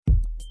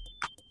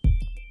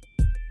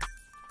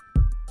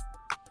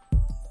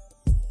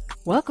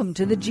Welcome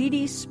to the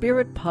GD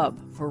Spirit Pub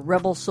for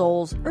rebel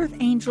souls, earth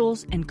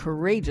angels, and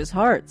courageous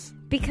hearts.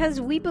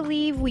 Because we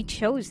believe we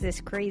chose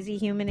this crazy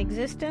human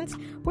existence,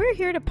 we're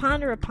here to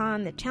ponder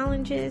upon the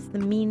challenges, the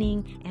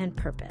meaning, and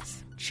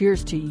purpose.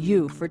 Cheers to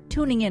you for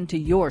tuning into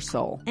your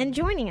soul. And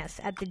joining us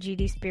at the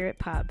GD Spirit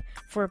Pub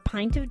for a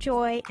pint of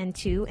joy and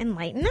to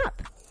enlighten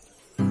up.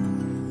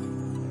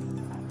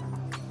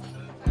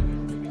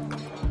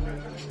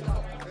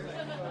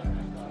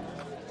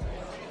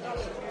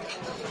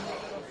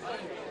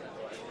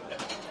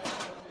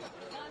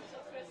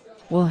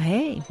 Well,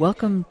 hey,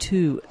 welcome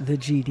to the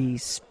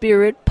GD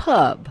Spirit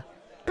Pub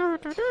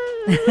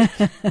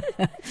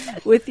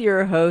with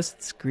your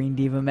hosts, Green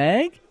Diva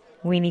Meg,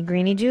 Weenie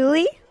Greenie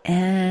Julie,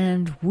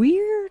 and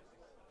we're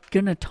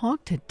going to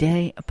talk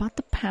today about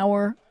the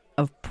power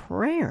of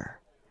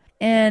prayer.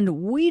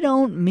 And we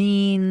don't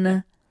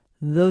mean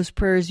those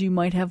prayers you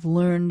might have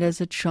learned as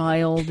a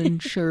child in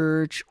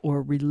church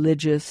or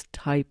religious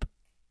type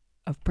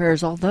of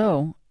prayers,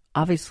 although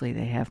obviously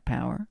they have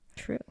power.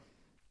 True.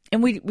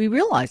 And we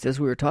realized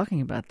as we were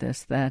talking about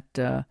this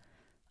that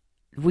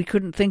we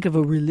couldn't think of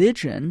a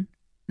religion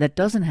that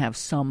doesn't have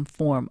some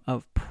form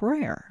of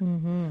prayer.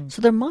 Mm-hmm.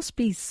 So there must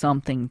be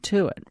something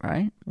to it,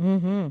 right?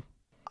 Mm-hmm.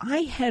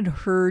 I had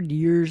heard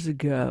years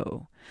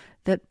ago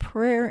that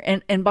prayer,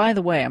 and by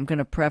the way, I'm going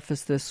to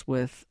preface this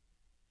with,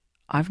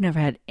 I've never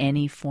had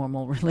any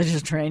formal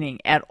religious training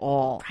at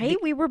all. Right?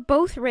 We were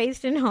both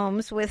raised in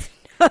homes with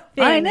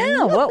nothing. I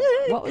know.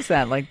 What was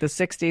that? Like the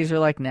 60s are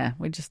like, nah.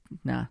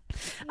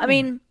 I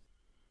mean,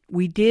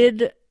 we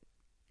did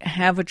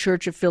have a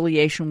church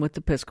affiliation with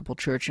the Episcopal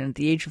Church, and at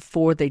the age of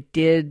 4, they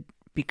did,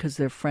 because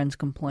their friends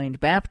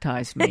complained,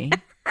 baptize me.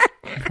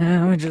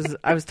 I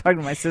was talking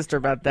to my sister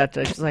about that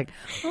today. She's like,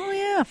 oh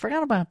yeah, I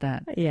forgot about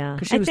that. Yeah.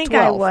 She was think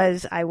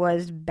 12. I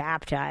was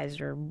baptized,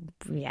 or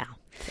yeah.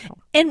 So.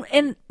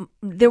 And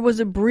there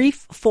was a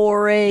brief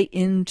foray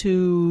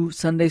into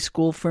Sunday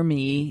school for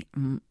me,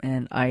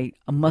 and I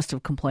must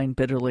have complained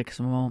bitterly because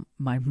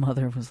my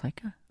mother was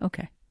like,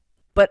 okay.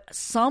 But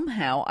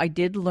somehow I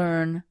did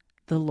learn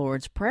the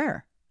Lord's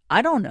Prayer.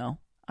 I don't know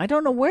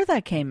where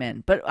that came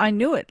in, but I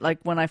knew it. Like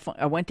when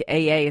I went to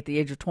AA at the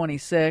age of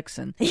 26.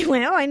 And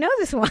well, I know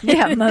this one.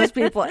 Yeah, most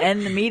people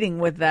end the meeting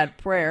with that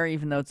prayer,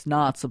 even though it's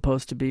not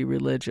supposed to be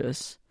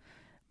religious.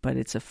 But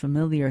it's a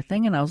familiar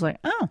thing, and I was like,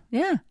 oh,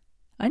 yeah,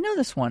 I know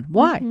this one.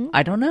 Why? Mm-hmm.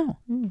 I don't know.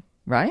 Mm-hmm.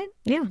 Right?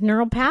 Yeah,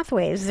 neural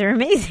pathways. They're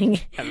amazing.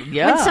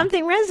 Yeah. When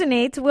something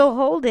resonates, we'll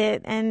hold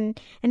it, and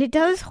it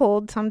does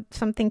hold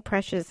something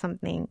precious,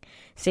 something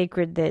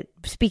sacred that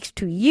speaks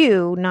to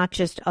you, not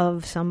just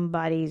of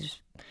somebody's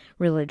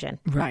religion.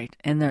 Right.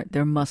 And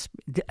there must,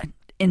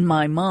 in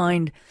my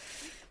mind,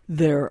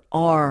 there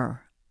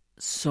are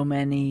so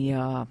many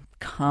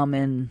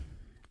common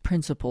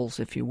principles,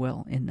 if you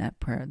will, in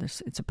that prayer.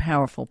 It's a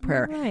powerful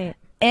prayer. Right.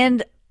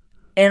 And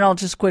I'll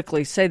just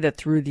quickly say that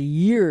through the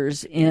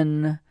years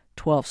in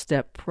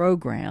 12-step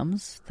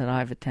programs that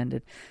I've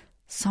attended,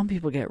 some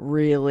people get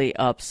really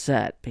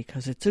upset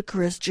because it's a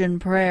Christian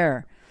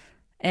prayer.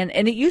 And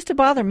it used to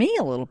bother me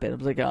a little bit. I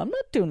was like, I'm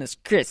not doing this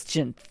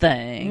Christian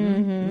thing.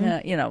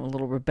 Mm-hmm. A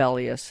little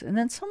rebellious. And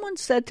then someone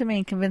said to me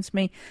and convinced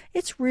me,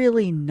 it's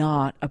really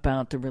not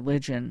about the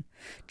religion.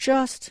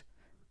 Just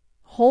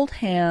hold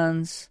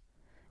hands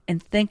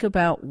and think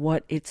about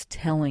what it's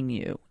telling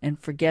you and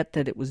forget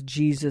that it was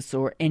Jesus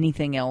or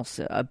anything else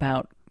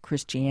about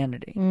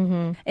Christianity.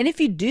 Mm-hmm. And if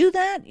you do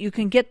that, you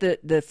can get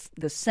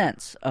the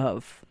sense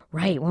of...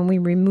 Right, when we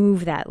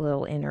remove that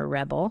little inner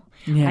rebel.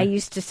 Yeah. I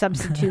used to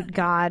substitute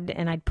God,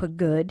 and I'd put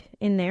good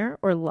in there,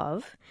 or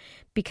love,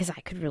 because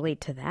I could relate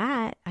to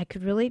that. I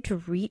could relate to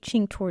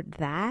reaching toward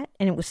that,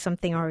 and it was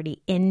something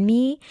already in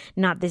me,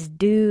 not this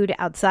dude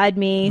outside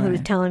me who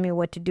was telling me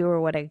what to do or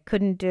what I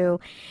couldn't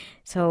do.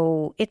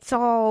 So it's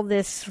all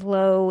this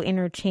slow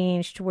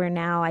interchange to where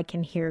now I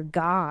can hear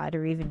God,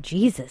 or even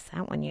Jesus.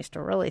 That one used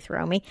to really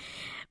throw me,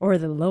 or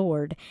the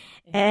Lord,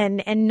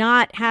 and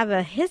not have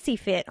a hissy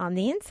fit on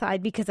the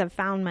inside because I've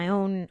found my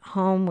own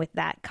home with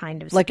that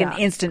kind of like stuff. An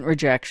instant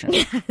rejection.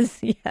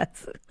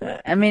 Yes.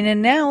 I mean,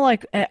 and now,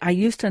 like, I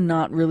used to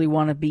not really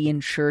want to be in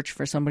church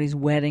for somebody's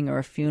wedding or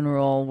a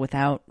funeral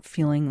without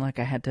feeling like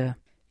I had to,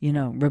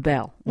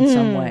 rebel in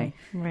some way.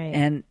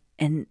 Right.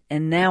 And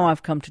now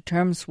I've come to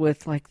terms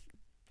with, like,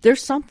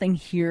 there's something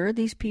here.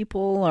 These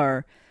people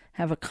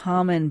have a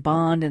common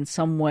bond in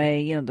some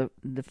way,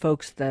 the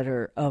folks that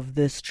are of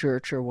this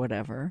church or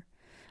whatever.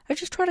 I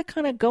just try to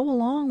kind of go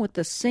along with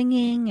the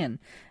singing and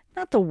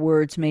not the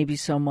words maybe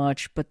so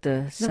much, but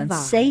the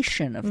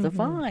sensation of the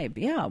vibe.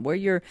 Yeah, where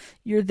you're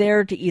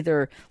there to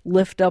either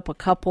lift up a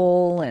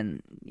couple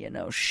and,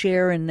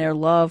 share in their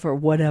love or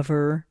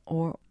whatever,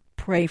 or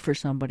pray for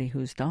somebody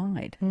who's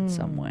died in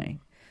some way.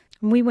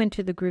 We went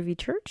to the Groovy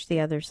Church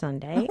the other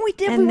Sunday. Oh, we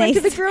did. We went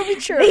to the Groovy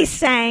Church. They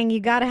sang, "You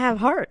Gotta Have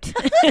Heart."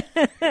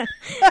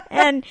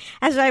 And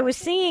as I was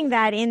seeing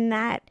that in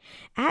that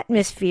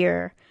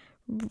atmosphere,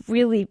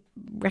 really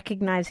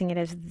recognizing it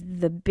as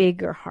the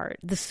bigger heart,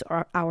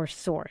 our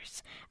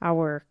source,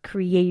 our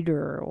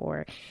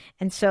creator,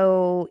 and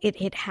so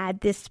it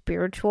had this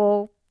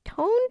spiritual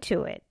tone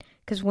to it.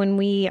 Because when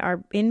we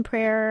are in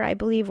prayer, I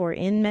believe, or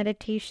in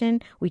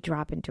meditation, we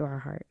drop into our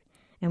heart.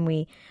 And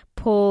we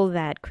pull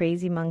that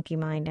crazy monkey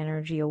mind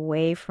energy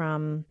away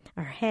from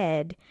our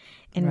head,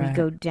 and we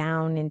go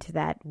down into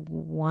that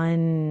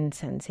one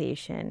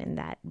sensation and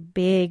that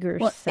bigger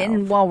self.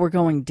 And while we're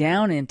going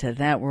down into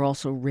that, we're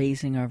also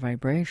raising our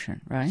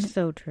vibration, right?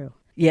 So true.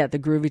 Yeah, the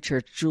Groovy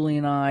Church, Julie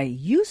and I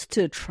used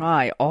to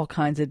try all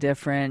kinds of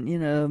different,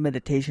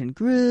 meditation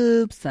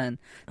groups. And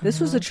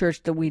this was a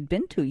church that we'd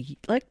been to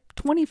like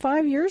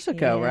 25 years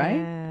ago,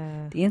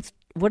 right?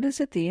 What is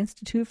it? The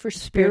Institute for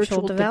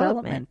Spiritual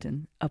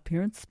Development up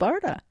here in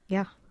Sparta.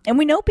 Yeah. And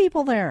we know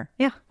people there.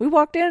 Yeah. We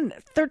walked in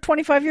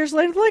 25 years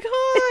later, like,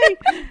 hi.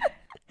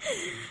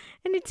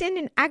 And it's in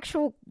an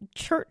actual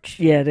church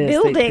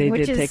building, they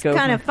which is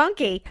kind of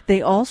funky.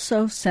 They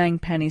also sang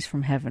Pennies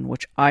from Heaven,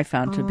 which I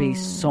found to be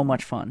so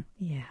much fun.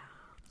 Yeah.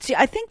 See,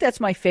 I think that's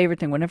my favorite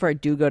thing. Whenever I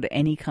do go to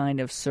any kind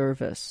of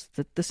service,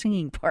 the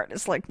singing part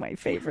is like my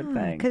favorite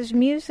thing. Because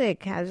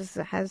music has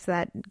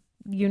that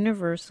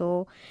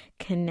universal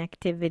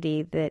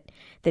connectivity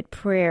that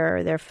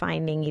prayer, they're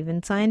finding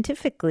even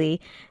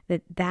scientifically,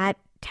 that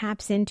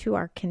taps into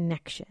our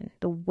connection,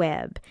 the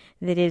web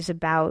that is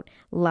about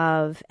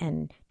love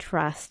and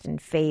trust and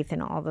faith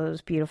and all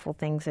those beautiful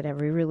things that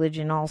every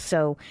religion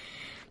also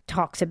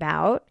talks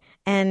about.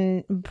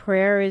 And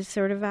prayer is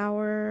sort of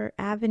our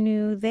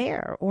avenue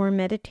there, or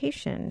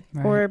meditation,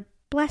 or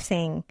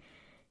blessing,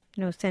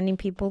 sending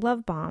people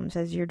love bombs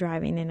as you're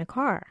driving in a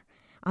car.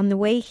 On the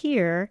way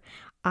here,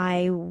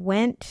 I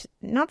went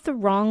not the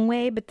wrong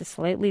way, but the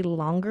slightly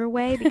longer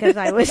way, because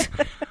I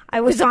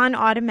was on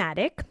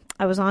automatic.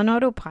 I was on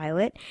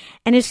autopilot.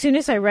 And as soon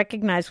as I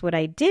recognized what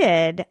I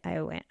did,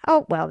 I went,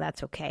 oh, well,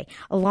 that's okay.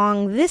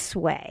 Along this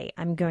way,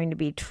 I'm going to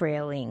be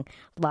trailing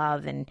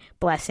love and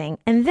blessing.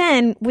 And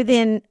then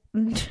within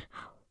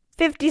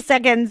 50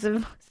 seconds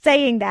of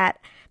saying that,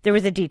 there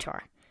was a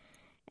detour.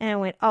 And I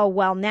went, oh,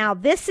 well, now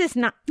this is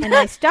not, and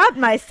I stopped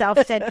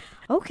myself, said,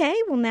 okay,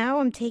 well,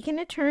 now I'm taking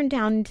a turn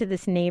down into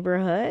this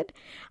neighborhood.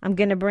 I'm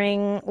going to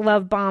bring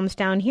love bombs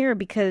down here,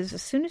 because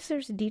as soon as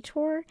there's a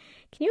detour,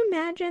 can you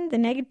imagine the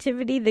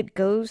negativity that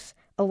goes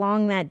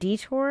along that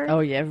detour? Oh,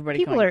 yeah,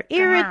 people are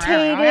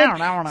irritated.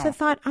 So I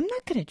thought, I'm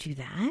not going to do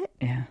that.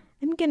 Yeah.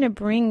 I'm going to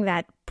bring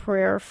that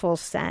prayerful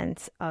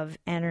sense of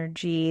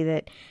energy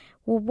that,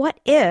 well, what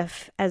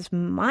if, as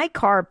my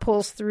car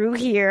pulls through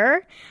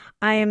here,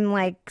 I am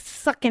like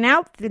sucking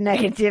out the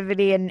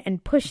negativity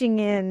and pushing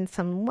in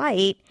some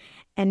light,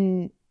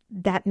 and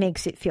that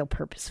makes it feel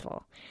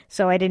purposeful.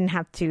 So I didn't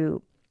have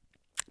to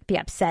be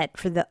upset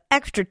for the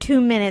extra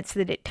 2 minutes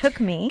that it took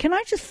me. Can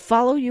I just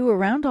follow you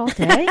around all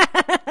day?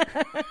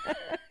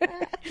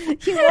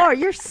 You are.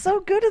 You're so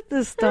good at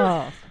this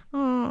stuff.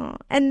 Oh.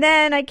 And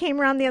then I came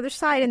around the other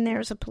side, and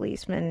there's a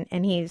policeman,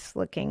 and he's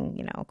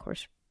looking, of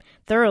course,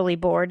 thoroughly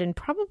bored and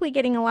probably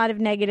getting a lot of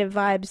negative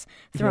vibes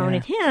thrown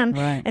at him.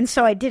 Right. And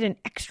so I did an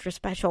extra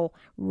special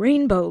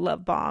rainbow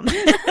love bomb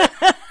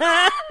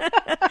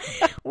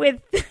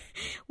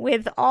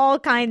with all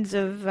kinds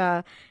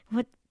of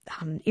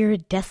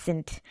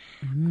iridescent.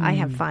 I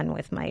have fun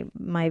with my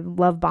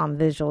love bomb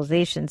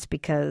visualizations,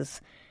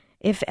 because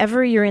if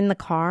ever you're in the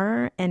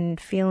car and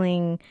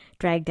feeling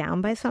dragged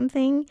down by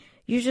something,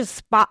 you just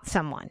spot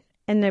someone.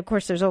 And of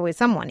course, there's always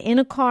someone in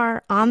a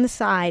car on the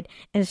side,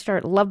 and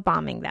start love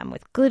bombing them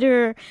with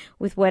glitter,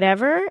 with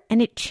whatever.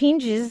 And it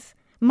changes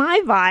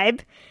my vibe.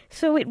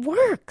 So it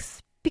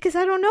works, because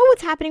I don't know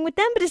what's happening with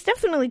them, but it's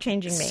definitely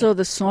changing me. So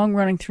the song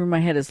running through my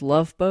head is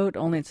Love Boat,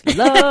 only it's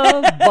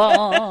Love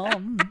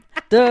Bomb.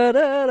 Da,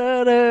 da,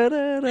 da, da,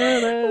 da,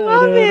 da,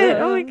 love it.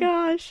 Oh my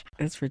gosh.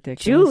 It's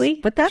ridiculous.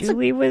 Julie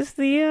was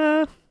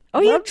the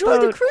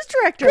Julie, the cruise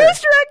director.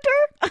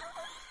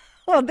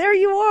 Well, there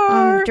you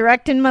are.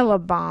 Directing my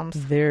love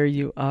bombs. There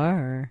you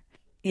are.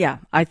 Yeah,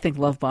 I think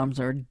love bombs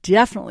are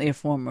definitely a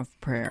form of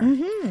prayer.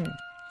 Mm-hmm.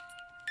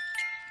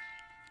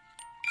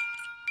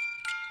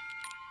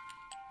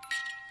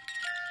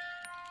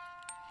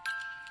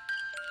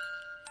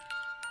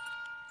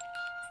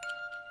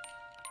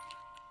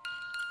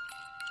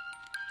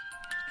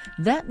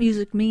 That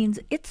music means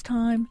it's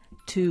time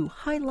to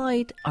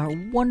highlight our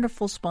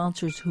wonderful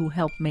sponsors who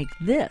help make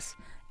this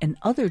and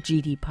other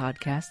GD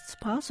podcasts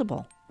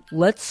possible.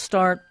 Let's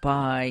start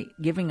by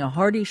giving a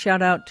hearty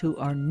shout out to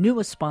our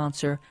newest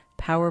sponsor,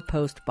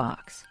 PowerPost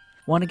Box.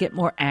 Want to get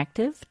more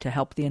active to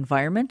help the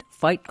environment,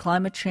 fight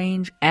climate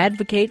change,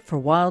 advocate for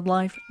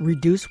wildlife,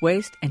 reduce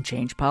waste, and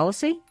change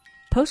policy?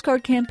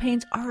 Postcard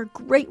campaigns are a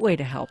great way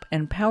to help,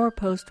 and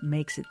PowerPost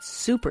makes it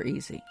super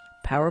easy.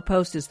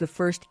 PowerPost is the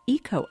first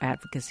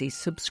eco-advocacy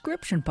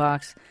subscription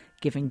box,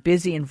 giving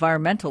busy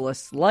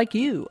environmentalists like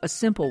you a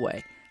simple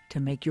way to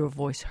make your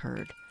voice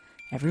heard.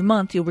 Every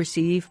month you'll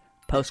receive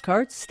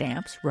postcards,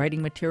 stamps,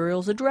 writing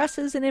materials,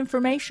 addresses, and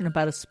information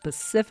about a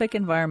specific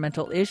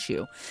environmental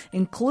issue,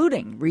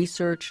 including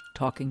research,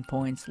 talking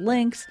points,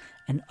 links,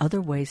 and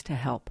other ways to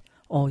help.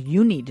 All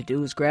you need to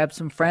do is grab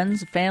some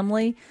friends,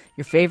 family,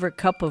 your favorite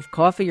cup of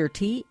coffee or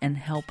tea, and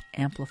help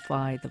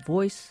amplify the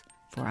voice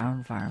for our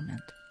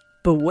environment.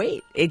 But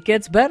wait, it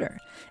gets better.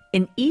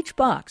 In each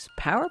box,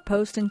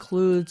 PowerPost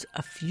includes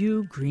a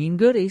few green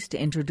goodies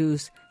to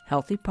introduce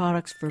healthy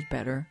products for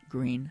better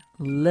green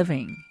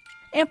living.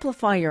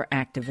 Amplify your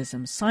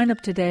activism. Sign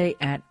up today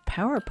at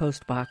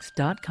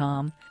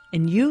PowerPostBox.com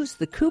and use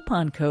the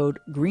coupon code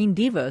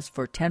GREENDIVAS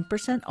for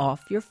 10%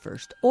 off your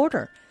first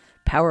order.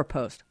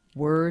 PowerPost.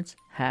 Words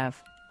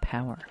have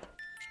power.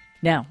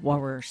 Now, while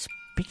we're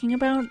speaking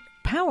about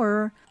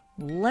power,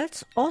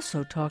 let's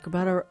also talk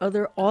about our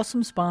other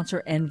awesome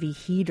sponsor, NV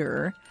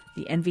Heater.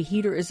 The NV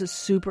Heater is a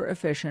super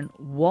efficient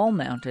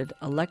wall-mounted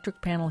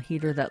electric panel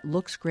heater that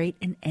looks great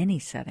in any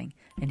setting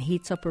and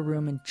heats up a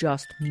room in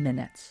just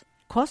minutes.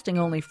 Costing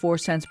only 4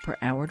 cents per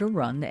hour to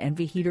run, the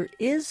NV Heater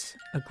is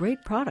a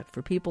great product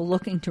for people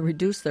looking to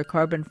reduce their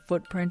carbon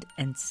footprint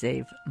and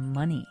save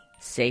money.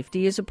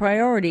 Safety is a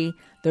priority.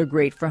 They're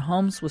great for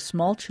homes with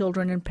small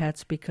children and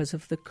pets because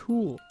of the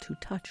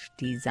cool-to-touch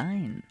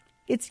design.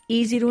 It's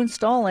easy to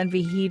install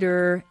NV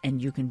Heater,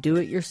 and you can do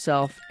it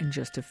yourself in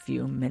just a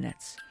few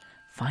minutes.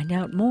 Find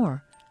out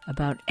more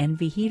about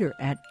NV Heater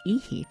at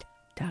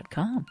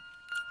eheat.com.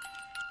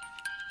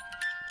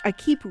 I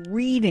keep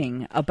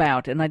reading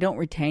about, and I don't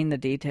retain the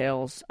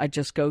details, I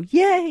just go,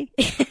 yay!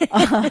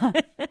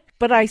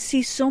 But I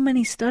see so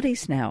many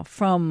studies now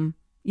from,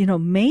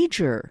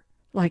 major,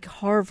 like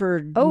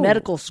Harvard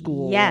Medical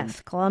School.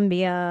 Yes,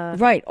 Columbia.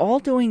 Right, all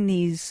doing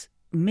these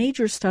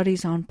major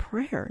studies on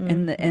prayer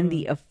and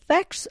the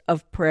effects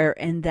of prayer,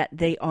 and that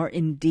they are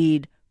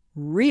indeed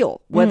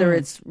real, whether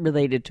it's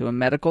related to a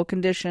medical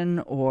condition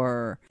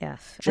or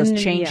just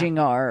changing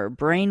our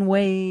brain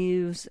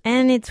waves.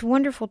 And it's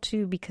wonderful,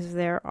 too, because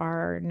there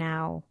are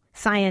now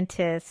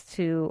scientists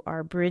who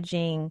are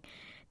bridging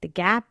the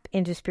gap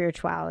into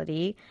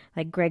spirituality.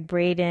 Like Greg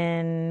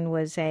Braden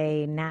was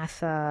a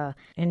NASA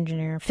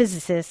engineer,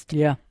 physicist.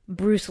 Yeah.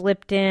 Bruce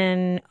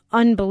Lipton,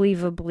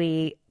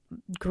 unbelievably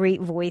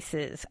great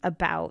voices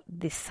about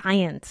the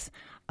science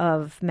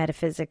of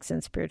metaphysics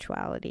and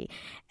spirituality.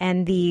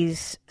 And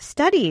these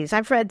studies,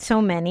 I've read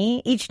so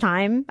many. Each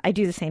time I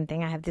do the same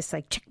thing. I have this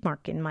check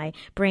mark in my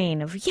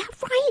brain of, yeah,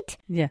 right.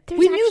 Yeah,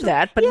 we knew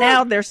that, but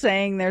now they're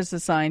saying there's a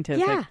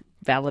scientific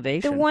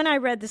validation. The one I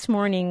read this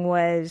morning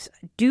was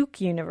Duke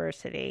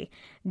University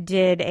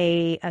did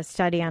a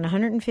study on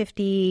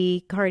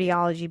 150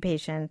 cardiology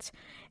patients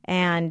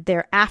and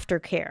their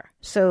aftercare.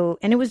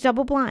 And it was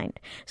double blind.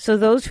 So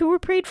those who were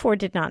prayed for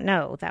did not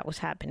know that was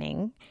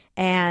happening.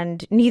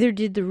 And neither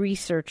did the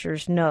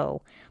researchers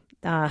know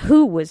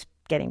who was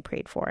getting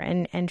prayed for.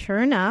 And sure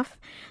enough,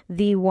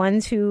 the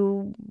ones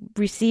who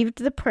received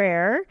the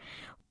prayer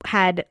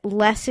had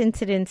less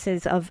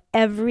incidences of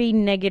every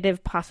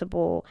negative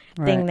possible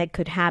thing that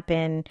could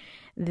happen.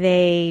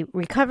 They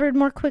recovered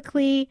more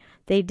quickly.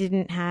 They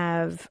didn't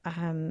have,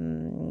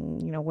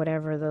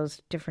 whatever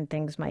those different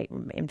things might,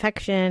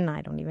 infection,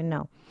 I don't even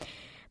know.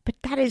 But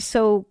that is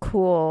so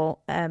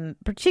cool,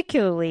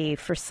 particularly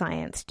for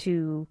science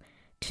to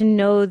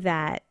know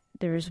that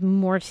there's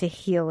more to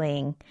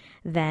healing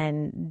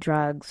than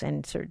drugs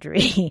and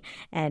surgery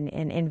and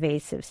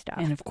invasive stuff.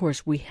 And of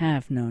course, we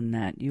have known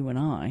that, you and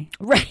I.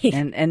 Right.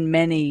 And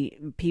many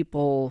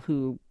people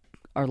who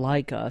are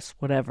like us,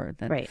 whatever.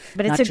 That right.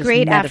 But it's a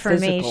great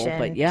affirmation.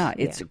 But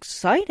it's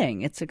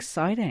exciting. It's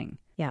exciting.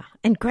 Yeah.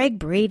 And Greg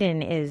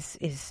Braden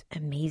is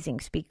amazing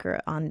speaker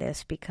on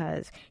this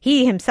because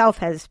he himself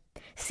has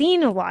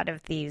seen a lot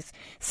of these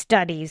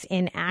studies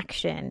in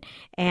action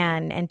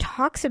and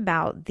talks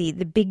about the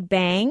Big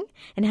Bang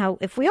and how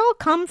if we all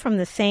come from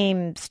the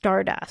same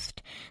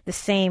stardust, the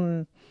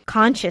same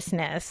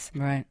consciousness,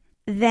 right,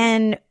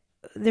 then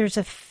there's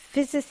a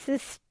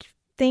physicist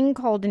thing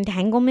called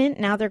entanglement.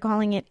 Now they're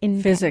calling it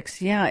physics.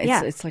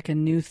 It's like a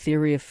new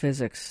theory of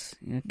physics.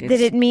 That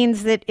it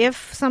means that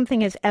if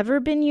something has ever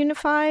been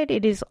unified,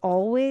 it is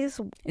always.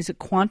 Is it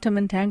quantum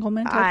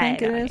entanglement? I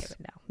think it is. Even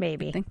know.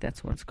 Maybe. I think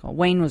that's what it's called.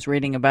 Wayne was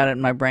reading about it,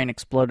 and my brain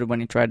exploded when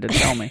he tried to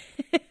tell me.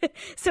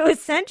 So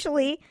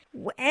essentially,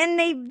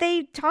 and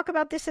they talk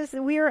about this as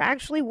we are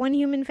actually one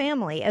human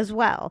family as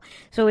well.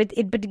 So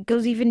but it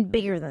goes even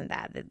bigger than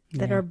that.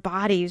 That our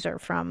bodies are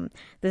from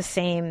the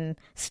same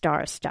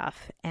star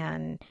stuff,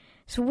 and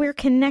so we're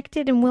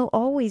connected and will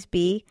always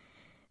be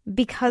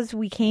because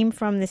we came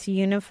from this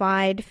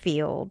unified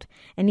field.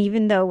 And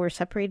even though we're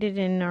separated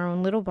in our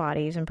own little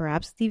bodies, and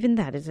perhaps even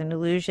that is an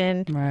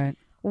illusion, right?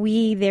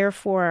 We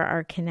therefore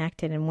are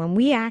connected, and when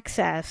we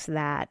access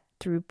that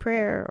through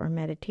prayer or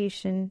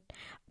meditation,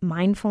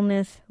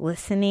 mindfulness,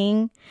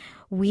 listening,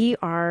 we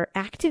are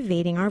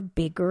activating our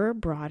bigger,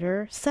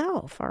 broader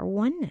self, our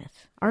oneness,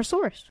 our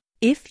source.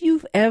 If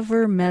you've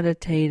ever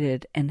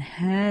meditated and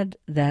had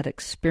that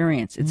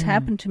experience, it's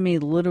happened to me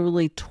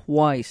literally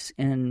twice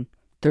in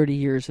 30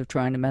 years of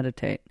trying to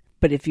meditate.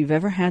 But if you've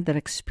ever had that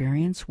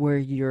experience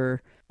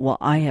where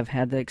I have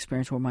had the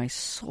experience where my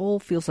soul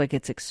feels like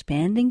it's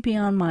expanding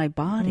beyond my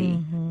body.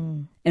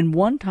 Mm-hmm. And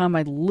one time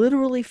I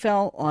literally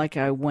felt like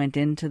I went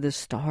into the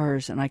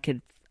stars and I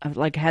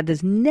like had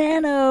this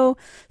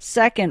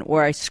nanosecond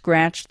where I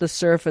scratched the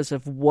surface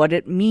of what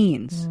it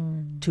means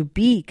to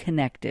be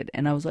connected.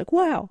 And I was like,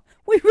 wow,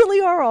 we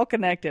really are all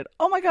connected.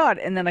 Oh my God.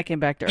 And then I came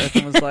back to Earth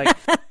and was like,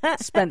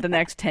 spent the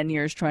next 10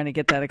 years trying to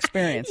get that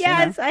experience.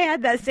 Yes, I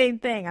had that same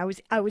thing. I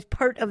was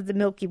part of the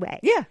Milky Way.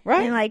 Yeah,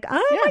 right. And like,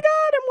 oh my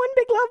God, I'm one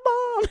big love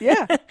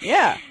bomb.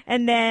 Yeah.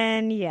 And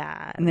then,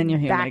 And then you're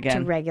human back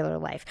again. to regular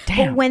life.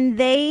 Damn. But when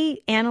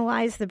they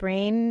analyze the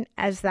brain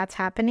as that's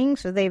happening,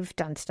 so they've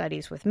done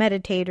studies with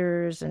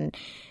meditators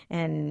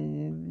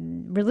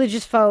and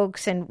religious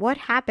folks, and what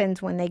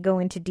happens when they go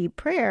into deep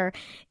prayer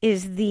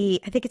is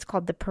I think it's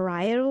called the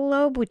parietal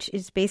lobe, which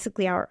is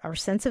basically our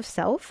sense of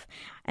self,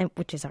 and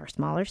which is our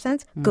smaller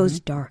sense, goes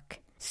dark.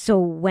 So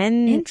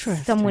when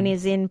someone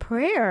is in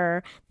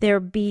prayer, they're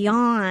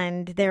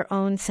beyond their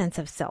own sense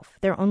of self,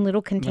 their own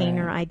little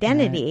container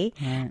identity.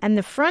 Right. And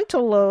the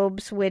frontal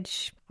lobes,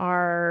 which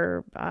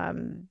are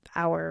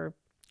our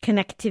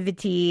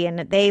connectivity, and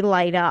they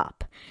light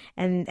up.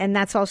 And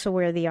that's also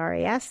where the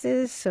RAS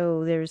is.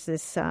 So there's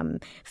this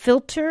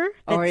filter.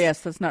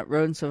 RAS, that's not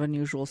Rodents of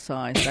Unusual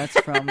Size. That's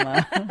from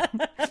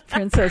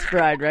Princess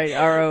Bride, right?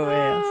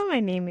 ROAS. Oh, my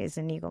name is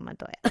Inigo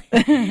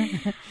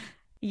Montoya.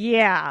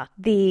 Yeah,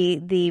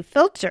 the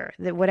filter,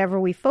 that whatever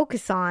we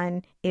focus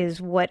on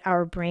is what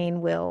our brain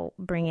will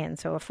bring in.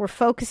 So if we're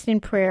focused in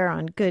prayer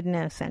on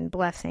goodness and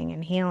blessing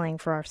and healing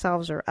for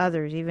ourselves or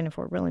others, even if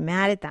we're really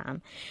mad at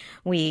them,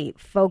 we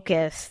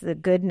focus the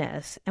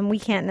goodness, and we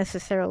can't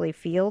necessarily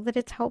feel that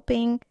it's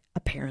helping.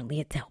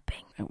 Apparently it's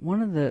helping.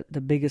 One of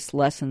the biggest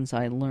lessons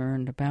I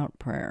learned about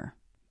prayer,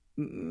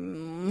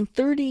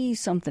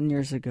 30-something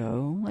years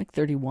ago, like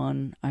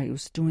 31, I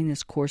was doing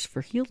this course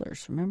for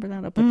healers. Remember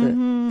that? Up at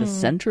the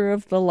center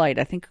of the light.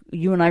 I think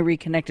you and I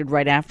reconnected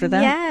right after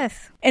that.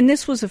 Yes. And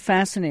this was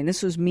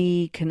this was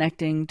me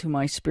connecting to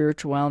my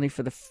spirituality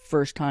for the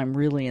first time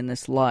really in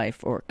this life,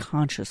 or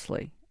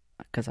consciously,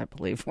 because I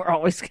believe we're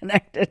always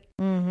connected.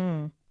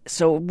 Mm-hmm.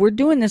 So we're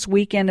doing this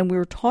weekend, and we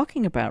were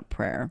talking about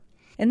prayer.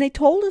 And they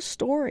told a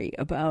story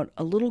about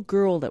a little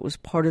girl that was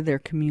part of their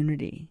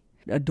community,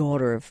 a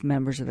daughter of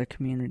members of the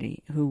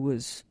community, who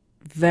was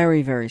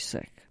very, very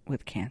sick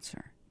with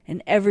cancer.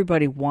 And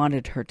everybody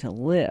wanted her to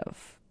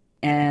live.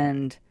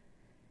 And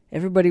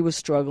everybody was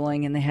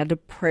struggling, and they had a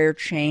prayer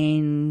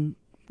chain,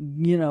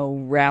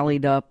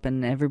 rallied up,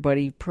 and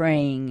everybody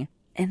praying.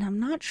 And I'm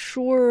not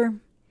sure.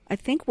 I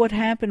think what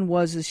happened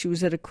is she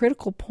was at a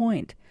critical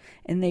point,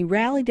 and they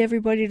rallied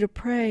everybody to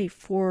pray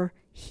for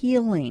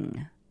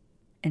healing.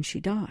 And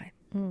she died.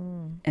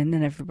 And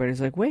then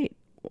everybody's like, wait,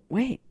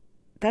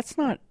 that's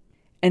not.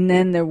 And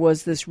then there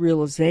was this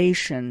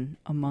realization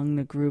among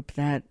the group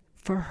that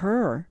for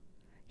her,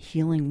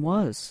 healing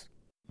was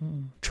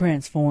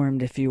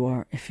transformed, if you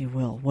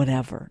will,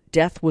 whatever.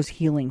 Death was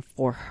healing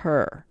for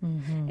her.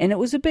 Mm-hmm. And it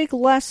was a big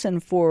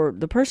lesson for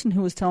the person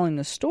who was telling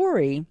the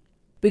story,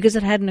 because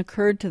it hadn't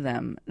occurred to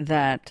them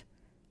that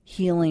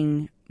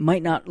healing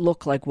might not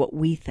look like what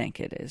we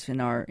think it is in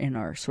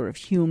our sort of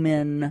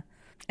human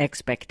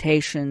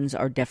expectations,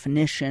 our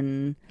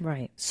definition.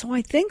 Right. So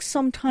I think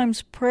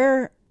sometimes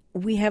prayer,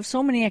 we have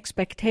so many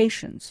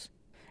expectations,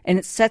 and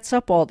it sets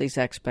up all these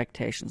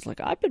expectations. Like,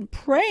 I've been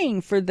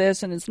praying for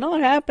this and it's not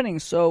happening,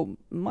 so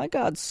my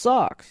God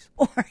sucks.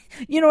 Or,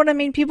 you know what I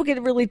mean? People get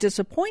really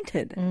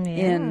disappointed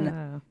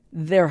in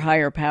their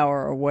higher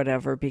power or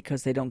whatever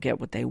because they don't get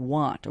what they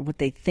want or what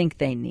they think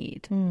they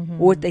need or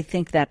what they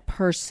think that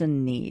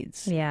person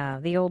needs. Yeah,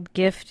 the old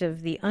gift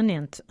of the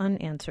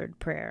unanswered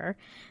prayer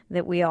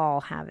that we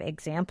all have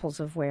examples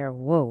of where,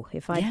 whoa,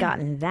 if I'd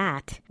gotten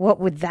that, what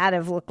would that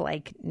have looked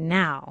like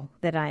now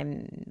that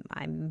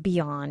I'm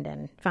beyond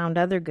and found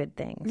other good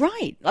things?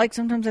 Right. Like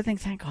sometimes I think,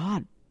 thank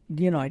God,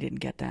 I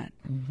didn't get that.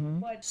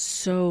 Mm-hmm.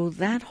 So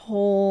that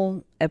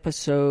whole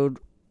episode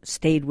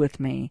stayed with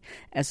me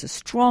as a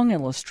strong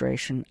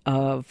illustration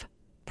of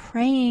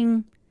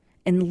praying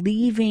and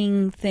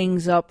leaving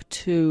things up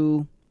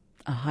to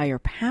a higher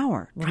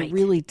power to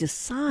really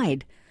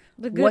decide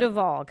the good of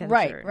all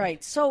concerned.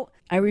 Right. So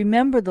I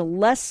remember the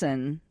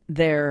lesson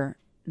there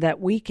that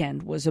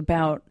weekend was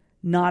about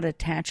not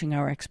attaching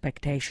our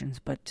expectations,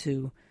 but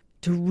to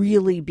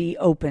really be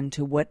open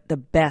to what the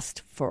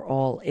best for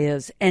all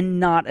is, and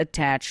not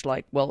attach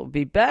like, well, it would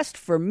be best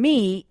for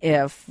me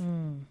if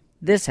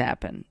this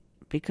happened.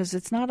 Because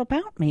it's not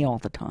about me all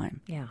the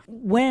time. Yeah.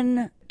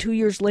 When 2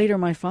 years later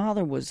my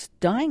father was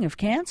dying of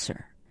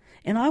cancer,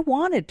 and I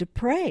wanted to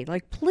pray,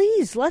 like,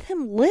 please let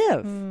him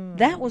live.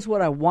 That was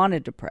what I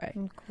wanted to pray.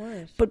 Of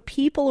course. But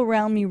people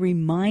around me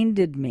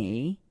reminded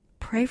me,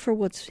 pray for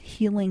what's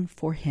healing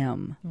for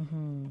him.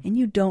 Mm-hmm. And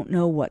you don't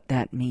know what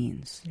that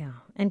means. Yeah.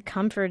 And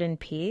comfort and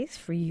peace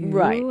for you.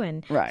 Right.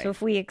 And so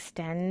if we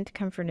extend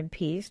comfort and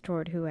peace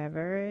toward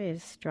whoever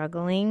is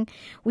struggling,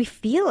 we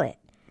feel it.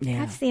 Yeah.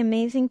 That's the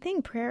amazing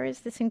thing. Prayer is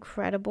this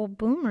incredible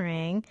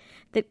boomerang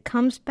that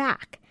comes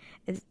back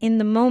in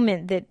the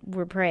moment that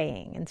we're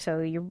praying. And so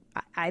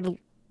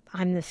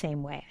I'm the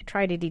same way. I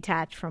try to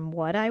detach from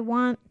what I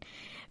want,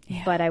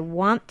 but I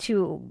want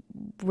to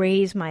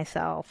raise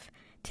myself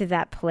to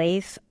that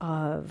place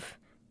of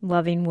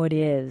Loving what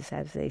is,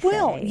 as they say.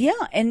 Well, yeah,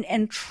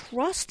 and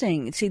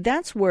trusting. See,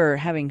 that's where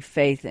having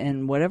faith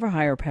in whatever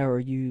higher power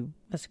you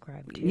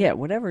ascribe to. Yeah,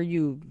 whatever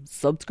you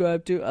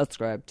ascribe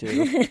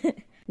to,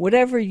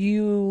 whatever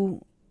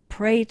you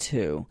pray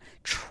to,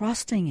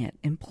 trusting it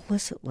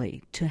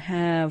implicitly to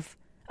have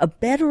a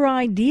better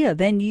idea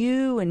than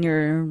you and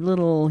your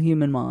little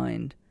human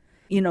mind,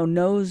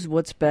 knows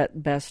what's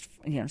best.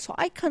 So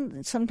I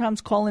can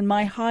sometimes call in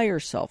my higher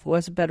self, who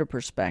has a better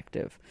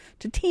perspective,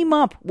 to team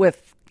up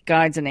with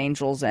guides and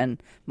angels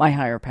and my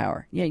higher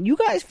power. Yeah, you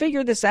guys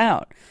figure this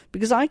out,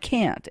 because I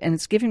can't, and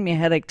it's giving me a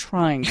headache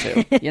trying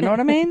to. You know what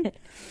I mean?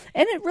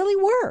 And it really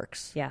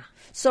works. Yeah.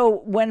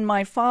 So when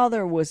my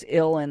father was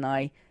ill and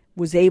I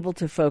was able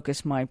to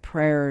focus my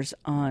prayers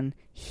on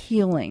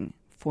healing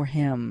for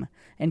him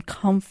and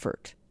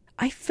comfort,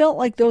 I felt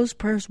like those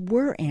prayers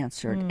were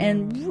answered,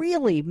 and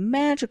really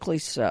magically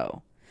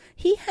so.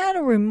 He had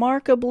a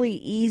remarkably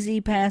easy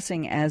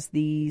passing as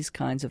these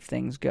kinds of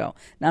things go.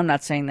 Now, I'm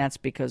not saying that's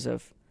because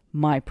of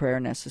my prayer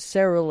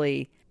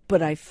necessarily,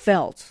 but I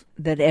felt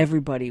that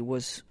everybody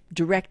was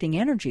directing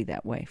energy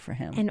that way for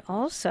him. And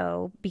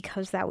also,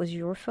 because that was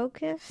your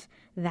focus,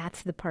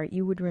 that's the part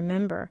you would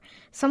remember.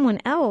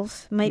 Someone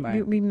else might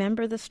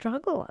remember the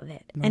struggle of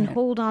it and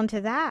hold on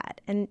to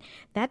that. And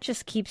that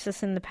just keeps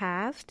us in the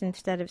past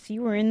instead of, so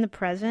you were in the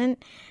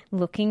present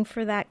looking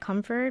for that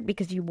comfort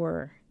because you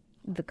were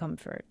the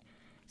comfort.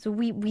 So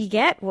we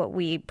get what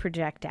we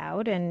project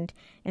out, and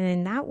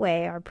in that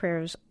way our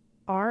prayers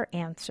are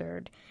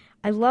answered.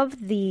 I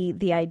love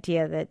the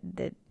idea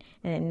that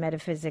in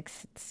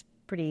metaphysics it's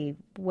pretty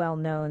well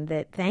known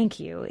that thank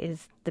you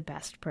is the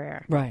best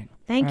prayer. Right.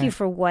 Thank you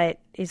for what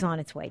is on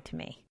its way to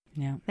me.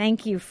 Yeah.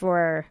 Thank you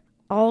for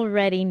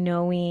already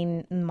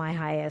knowing my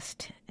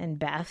highest and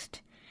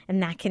best.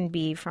 And that can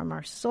be from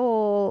our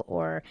soul,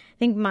 or I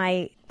think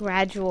my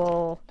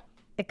gradual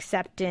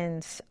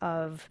acceptance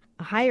of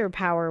a higher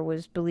power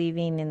was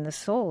believing in the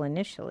soul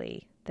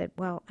initially, that,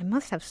 well, I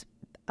must have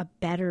a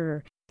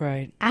better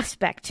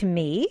aspect to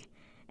me.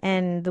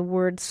 And the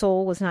word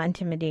soul was not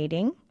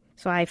intimidating.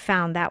 So I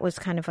found that was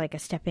kind of like a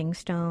stepping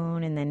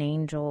stone, and then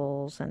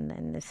angels, and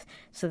then this,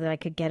 so that I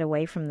could get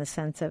away from the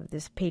sense of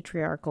this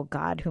patriarchal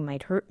God who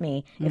might hurt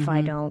me if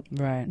I don't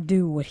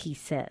do what he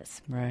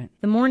says. Right.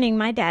 The morning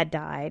my dad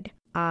died,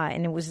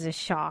 and it was a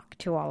shock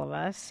to all of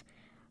us,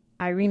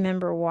 I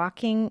remember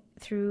walking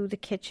through the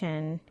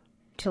kitchen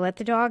to let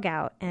the dog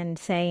out and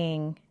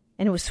saying,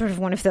 and it was sort of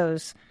one of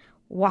those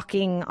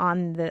walking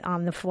on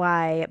the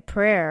fly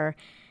prayer,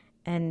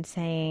 and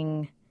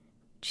saying,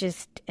 and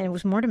it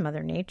was more to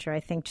Mother Nature, I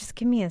think, just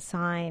give me a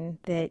sign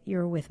that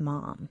you're with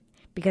Mom.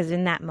 Because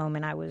in that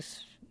moment I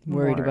was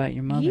worried about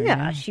your mother.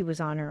 Yeah, she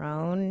was on her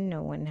own.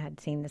 No one had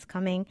seen this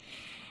coming.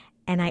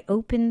 And I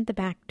opened the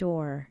back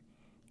door,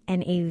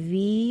 and a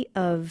V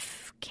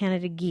of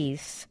Canada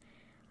geese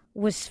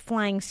was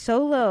flying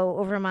so low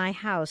over my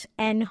house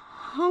and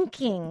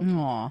honking.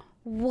 Aww.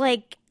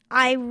 Like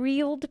I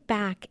reeled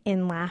back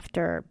in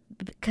laughter,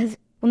 because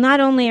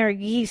not only are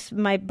geese,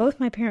 both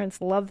my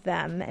parents loved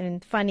them,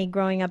 and funny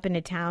growing up in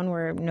a town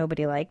where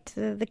nobody liked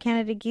the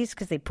Canada geese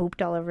because they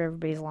pooped all over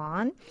everybody's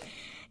lawn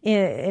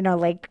in a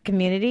lake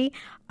community.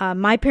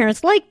 My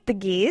parents liked the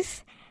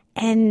geese,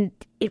 and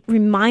it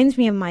reminds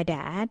me of my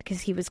dad because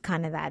he was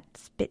kind of that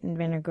spit and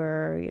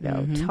vinegar,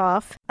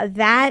 tough.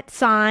 That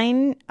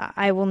sign,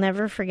 I will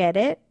never forget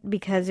it,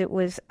 because it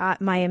was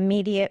my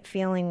immediate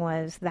feeling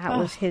was that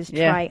was his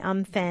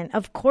triumphant.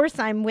 Of course,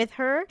 I'm with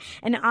her,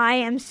 and I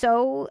am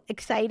so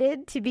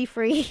excited to be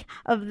free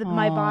of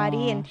my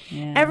body and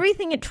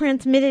everything it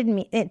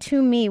transmitted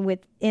to me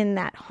within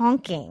that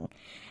honking,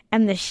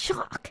 and the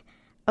shock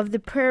of the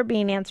prayer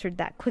being answered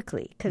that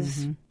quickly,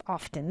 because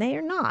often they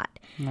are not.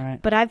 Right.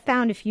 But I've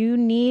found if you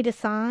need a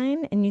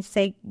sign and you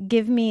say,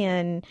 give me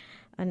an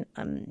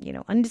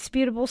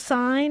undisputable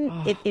sign,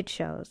 it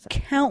shows.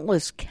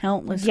 Countless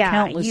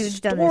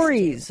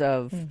stories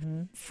of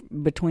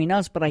between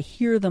us, but I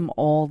hear them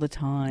all the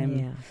time.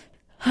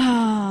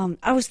 Yeah.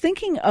 I was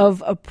thinking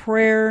of a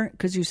prayer,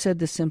 because you said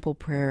the simple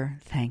prayer,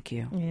 thank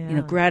you.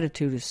 Yeah.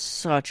 Gratitude is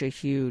such a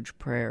huge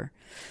prayer.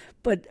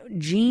 But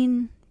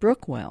Jean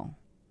Brookwell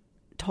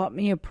taught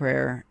me a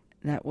prayer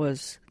that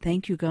was,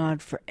 thank you,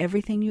 God, for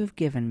everything you have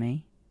given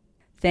me.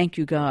 Thank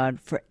you, God,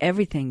 for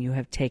everything you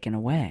have taken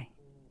away.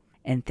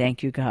 And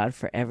thank you, God,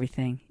 for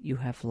everything you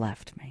have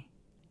left me.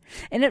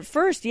 And at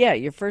first,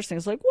 your first thing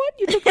is like, what?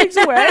 You took things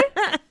away?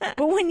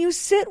 But when you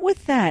sit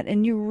with that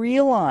and you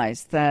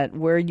realize that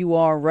where you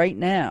are right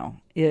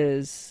now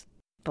is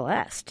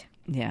blessed.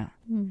 Yeah.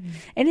 Mm-hmm.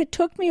 And it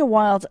took me a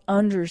while to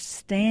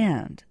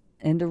understand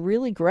and to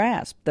really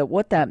grasp that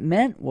what that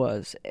meant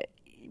was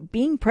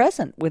being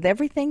present with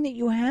everything that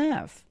you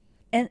have,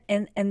 and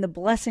the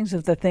blessings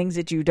of the things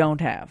that you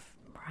don't have.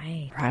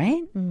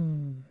 Right?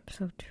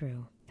 So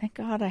true. Thank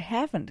God I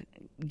haven't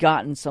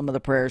gotten some of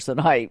the prayers that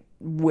I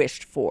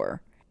wished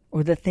for,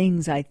 or the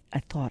things I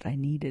thought I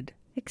needed.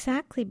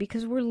 Exactly,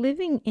 because we're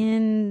living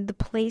in the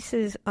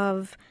places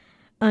of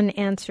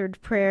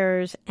unanswered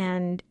prayers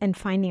and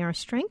finding our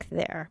strength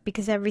there,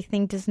 because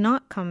everything does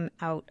not come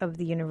out of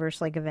the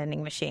universe like a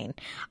vending machine.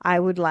 I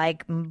would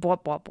like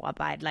bop bop bop.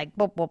 I'd like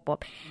bop bop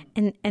bop,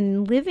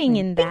 and living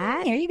in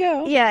that. There you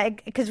go. Yeah,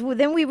 because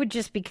then we would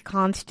just be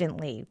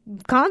constantly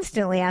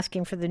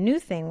asking for the new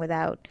thing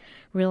without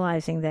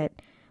realizing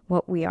that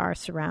what we are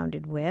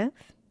surrounded with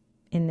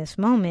in this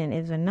moment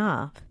is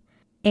enough,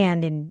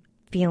 and in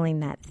feeling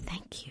that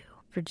thank you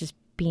for just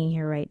being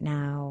here right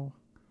now,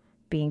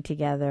 being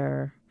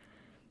together,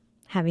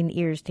 having the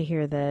ears to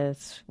hear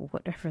this,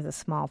 whatever the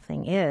small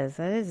thing is.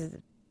 That is,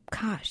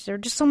 gosh, there are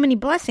just so many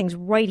blessings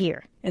right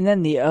here. And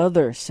then the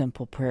other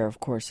simple prayer, of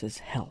course, is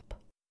help.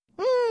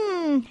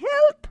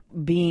 Help.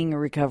 Being a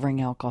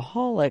recovering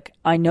alcoholic,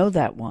 I know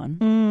that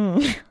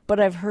one. But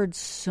I've heard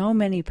so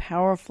many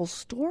powerful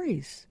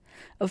stories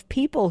of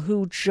people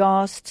who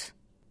just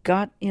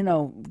got,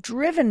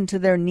 driven to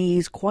their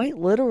knees quite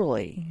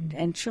literally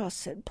and just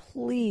said,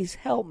 please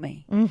help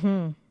me.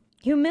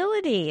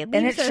 Humility. And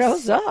it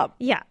shows up.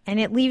 Yeah, and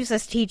it leaves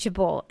us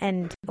teachable.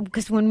 And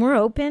because when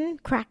we're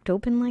cracked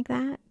open like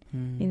that,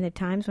 in the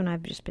times when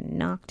I've just been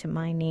knocked to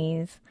my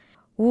knees,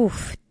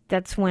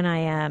 that's when I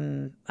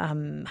am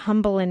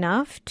humble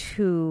enough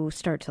to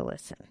start to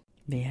listen.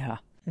 Yeah.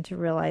 And to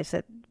realize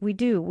that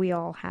we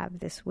all have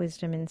this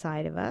wisdom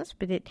inside of us,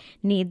 but it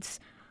needs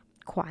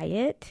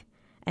quiet.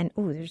 And,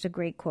 there's a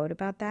great quote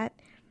about that.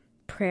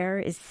 Prayer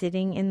is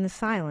sitting in the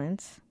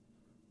silence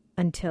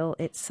until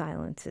it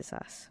silences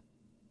us.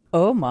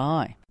 Oh,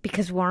 my.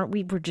 Because we're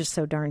just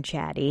so darn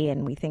chatty,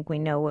 and we think we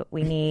know what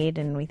we need,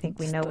 and we think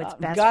we know what's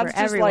best God's for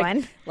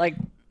everyone. Just like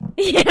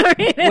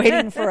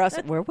waiting for us.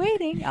 We're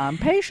waiting. I'm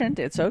patient.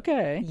 It's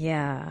okay.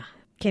 Yeah.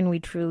 Can we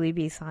truly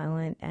be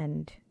silent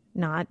and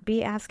not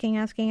be asking,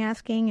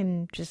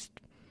 and just...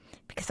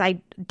 Because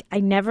I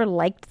never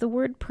liked the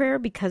word prayer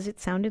because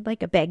it sounded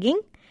like a begging.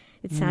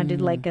 It sounded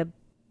like a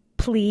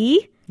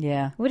plea.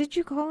 Yeah. What did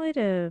you call it?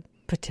 A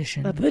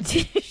petition. A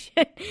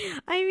petition.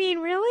 I mean,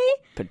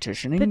 really?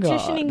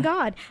 Petitioning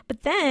God.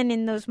 But then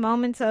in those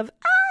moments of,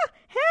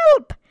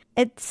 help!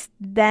 It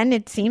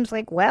seems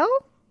like, well,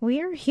 we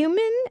are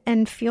human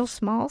and feel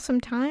small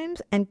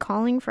sometimes, and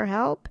calling for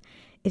help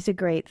is a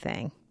great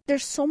thing.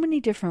 There's so many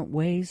different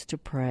ways to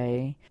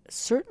pray.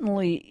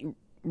 Certainly,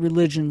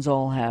 religions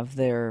all have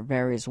their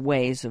various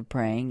ways of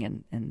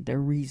praying and their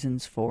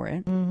reasons for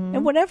it.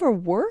 And whatever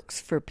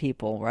works for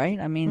people, right?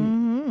 I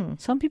mean,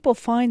 some people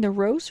find the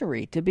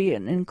rosary to be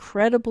an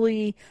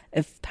incredibly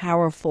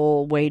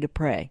powerful way to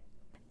pray.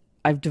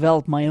 I've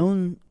developed my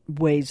own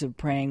ways of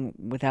praying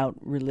without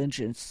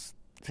religious,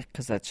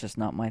 because that's just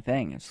not my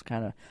thing. It's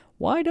kind of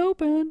wide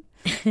open.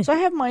 So I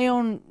have my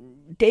own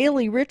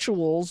daily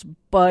rituals,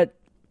 but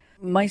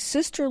my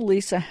sister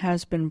Lisa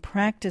has been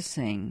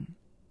practicing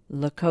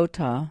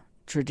Lakota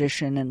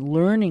tradition and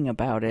learning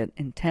about it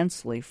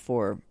intensely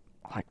for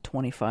like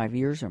 25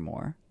 years or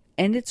more.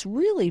 And it's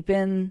really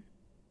been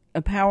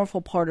a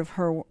powerful part of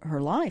her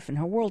life and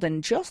her world.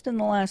 And just in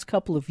the last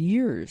couple of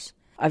years,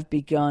 I've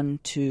begun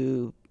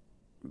to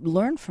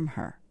learn from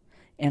her.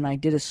 And I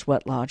did a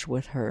sweat lodge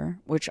with her,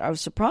 which I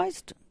was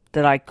surprised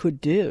that I could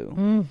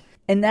do.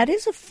 And that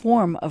is a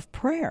form of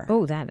prayer.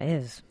 Oh, that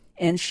is.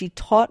 And she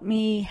taught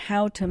me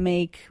how to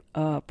make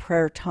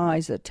prayer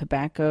ties, a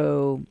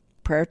tobacco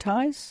prayer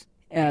ties.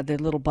 They're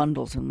little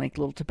bundles, and make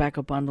little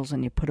tobacco bundles,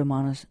 and you put them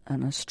on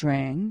a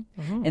string.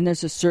 And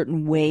there's a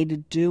certain way to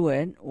do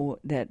it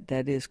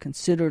that is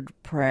considered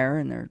prayer,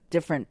 and there are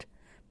different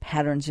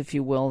patterns, if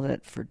you will,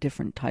 that for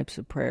different types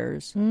of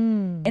prayers.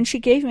 And she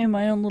gave me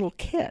my own little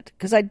kit,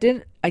 because I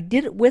did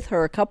it with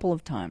her a couple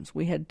of times.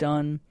 We had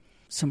done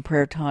some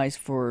prayer ties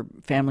for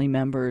family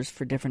members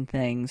for different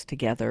things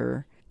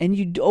together, and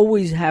you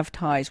always have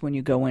ties when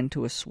you go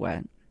into a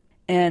sweat.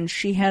 And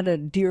she had a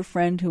dear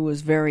friend who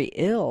was very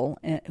ill,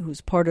 who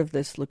was part of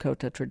this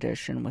Lakota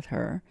tradition with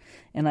her.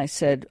 And I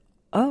said,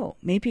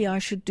 maybe I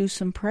should do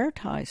some prayer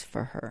ties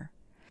for her.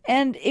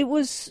 And it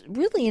was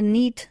really a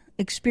neat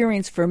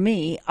experience for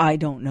me. I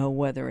don't know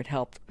whether it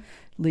helped.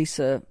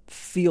 Lisa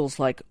feels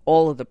like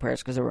all of the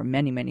prayers, because there were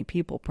many, many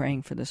people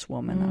praying for this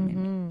woman. I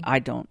mean, I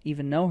don't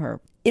even know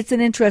her. It's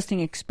an interesting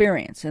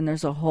experience, and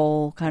there's a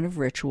whole kind of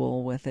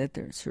ritual with it.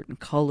 There's certain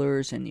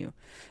colors, and you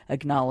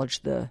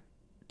acknowledge the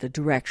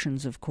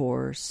directions, of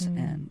course,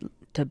 and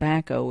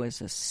tobacco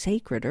is a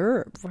sacred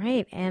herb.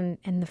 Right, and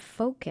the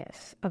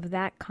focus of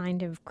that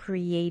kind of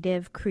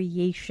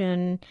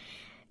creation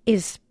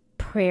is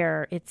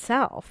prayer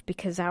itself,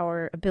 because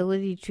our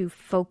ability to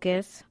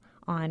focus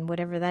on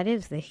whatever that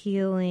is, the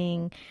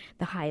healing,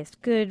 the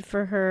highest good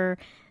for her,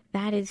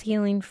 that is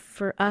healing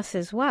for us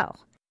as well.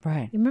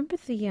 Right. You remember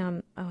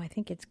I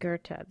think it's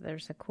Goethe.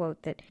 There's a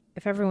quote that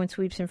if everyone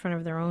sweeps in front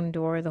of their own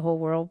door, the whole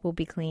world will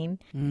be clean.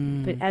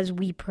 But as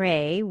we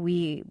pray,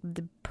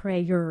 the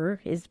prayer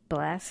is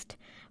blessed.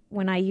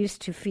 When I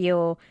used to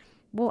feel,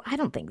 well, I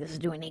don't think this is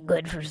doing any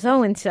good for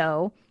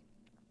so-and-so,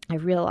 I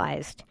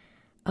realized,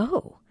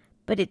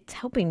 but it's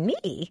helping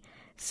me.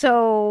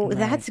 So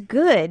that's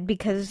good,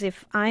 because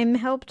if I'm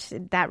helped,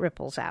 that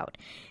ripples out.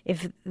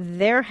 If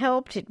they're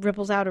helped, it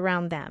ripples out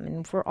around them.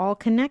 And if we're all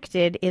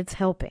connected, it's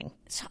helping.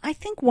 So I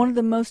think one of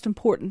the most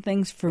important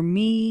things for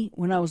me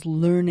when I was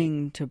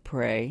learning to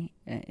pray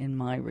in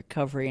my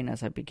recovery and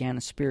as I began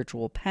a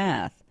spiritual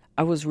path,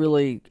 I was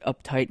really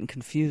uptight and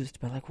confused.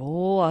 But like,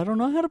 well, I don't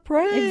know how to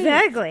pray.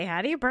 Exactly.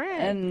 How do you pray?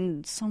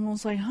 And someone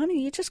was like,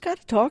 honey, you just got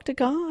to talk to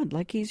God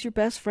like he's your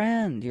best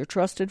friend, your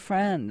trusted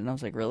friend. And I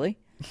was like, really?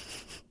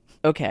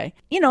 Okay.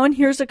 And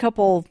here's a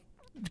couple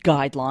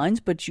guidelines,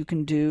 but you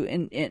can do,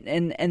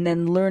 and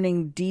then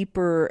learning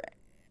deeper,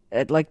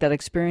 like that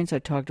experience I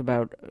talked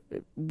about,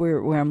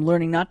 where I'm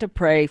learning not to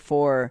pray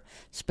for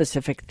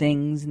specific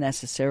things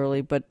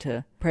necessarily, but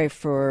to pray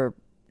for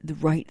the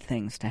right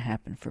things to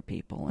happen for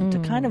people, and to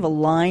kind of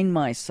align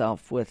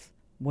myself with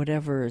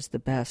whatever is the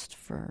best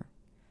for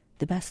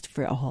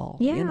all.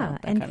 Yeah,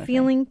 and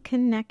feeling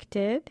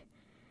connected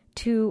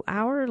to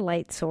our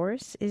light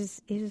source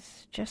is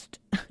just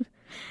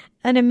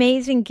an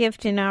amazing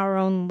gift in our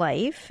own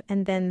life,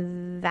 and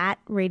then that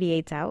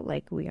radiates out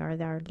like we are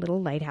our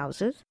little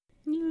lighthouses.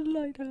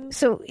 Lighthouse.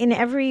 So in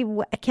every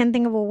way, I can't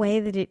think of a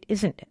way that it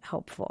isn't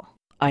helpful.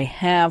 I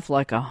have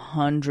like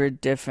 100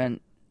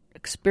 different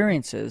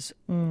experiences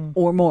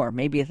or more,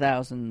 maybe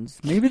thousands,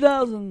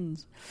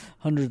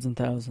 hundreds and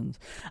thousands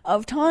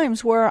of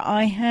times where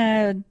I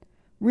had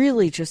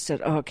really just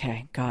said,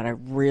 okay, God, I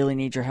really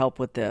need your help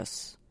with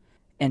this,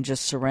 and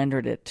just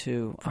surrendered it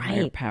to a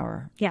higher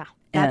power. Yeah.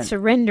 That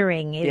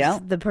surrendering is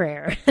the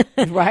prayer.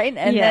 Right?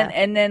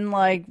 And then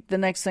like the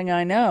next thing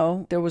I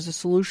know, there was a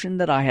solution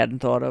that I hadn't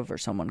thought of, or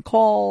someone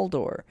called,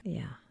 or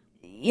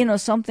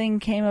something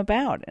came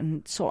about.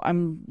 And so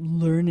I'm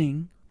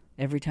learning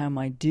every time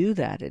I do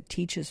that. It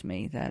teaches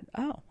me that,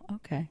 oh,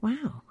 okay.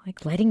 Wow.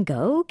 Like letting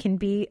go can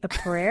be a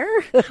prayer?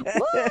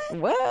 What?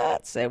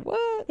 What? Say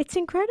what? It's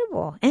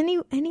incredible. Any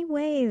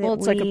way that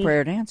it's like a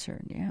prayer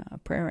answered. Yeah, a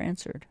prayer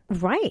answered.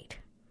 Right.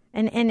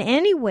 And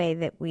any way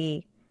that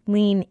we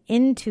lean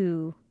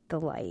into the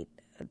light,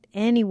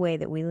 any way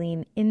that we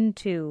lean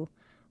into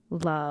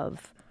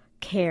love,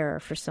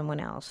 care for someone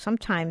else.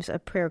 Sometimes a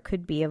prayer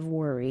could be of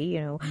worry,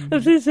 I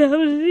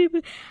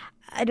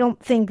don't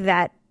think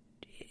that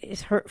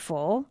is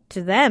hurtful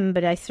to them,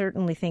 but I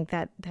certainly think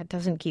that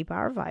doesn't keep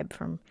our vibe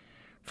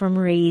from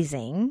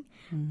raising.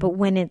 But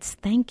when it's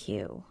thank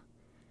you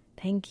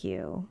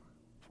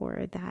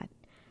for that,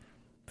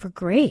 for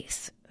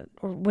grace,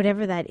 or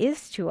whatever that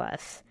is to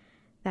us,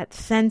 that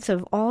sense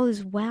of all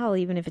is well,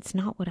 even if it's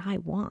not what I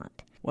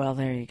want. Well,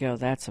 there you go.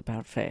 That's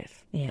about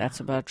faith. Yeah. That's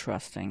about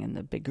trusting in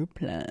the bigger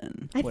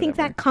plan. I think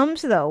that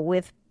comes, though,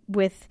 with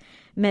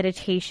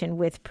meditation,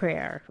 with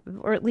prayer,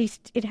 or at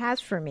least it has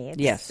for me.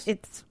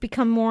 It's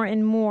become more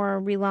and more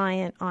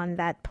reliant on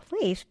that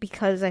place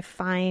because I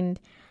find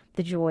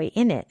the joy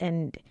in it.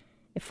 And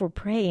if we're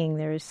praying,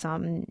 there is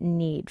some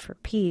need for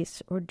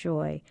peace or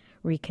joy,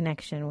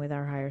 reconnection with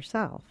our higher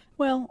self.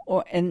 Well,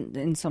 or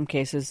in some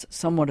cases,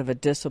 somewhat of a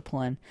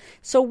discipline.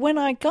 So when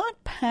I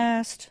got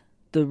past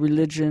the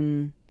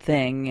religion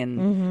thing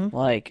and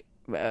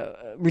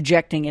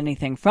rejecting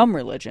anything from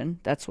religion,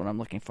 that's what I'm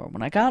looking for.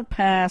 When I got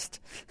past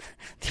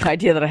the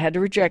idea that I had to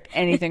reject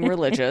anything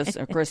religious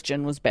or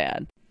Christian was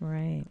bad.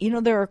 Right.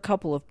 There are a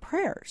couple of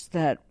prayers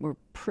that were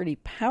pretty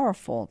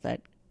powerful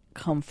that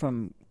come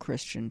from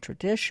Christian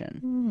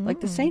tradition, like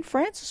the St.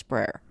 Francis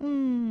prayer.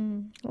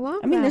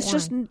 Love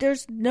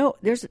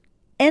there's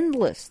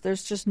endless.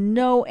 There's just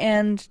no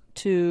end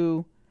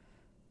to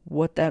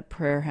what that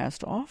prayer has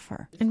to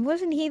offer. And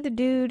wasn't he the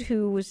dude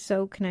who was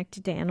so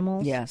connected to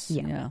animals? Yes.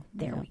 Yeah.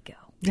 There we go.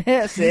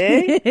 Yeah,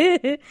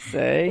 see?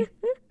 See?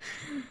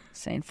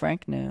 St.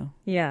 Frank knew.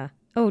 Yeah.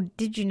 Oh,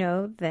 did you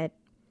know that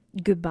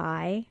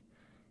goodbye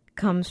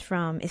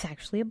is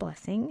actually a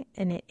blessing,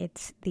 and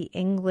it's the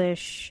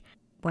English,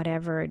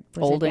 whatever.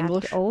 Old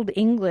English? Old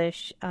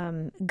English,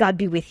 God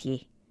be with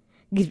ye.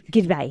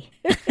 Goodbye.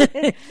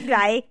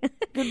 Goodbye.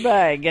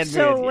 Goodbye. Get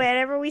so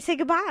whenever we say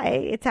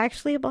goodbye, it's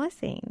actually a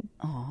blessing.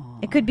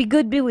 Aww. It could be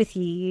good be with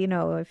ye,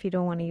 if you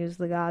don't want to use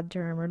the God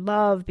term, or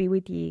love be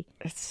with ye.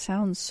 It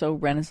sounds so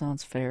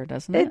Renaissance fair,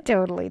 doesn't it? It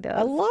totally does.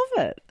 I love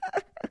it.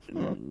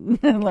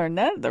 I learned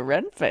that at the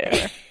Ren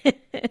Fair.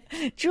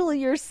 Julie,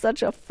 you're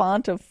such a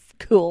font of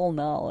cool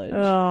knowledge.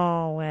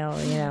 Oh,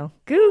 well,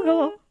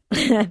 Google.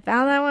 I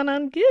found that one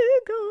on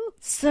Google.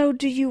 So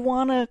do you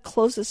want to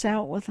close us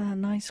out with a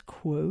nice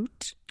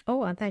quote?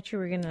 Oh, I thought you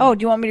were going to... Oh,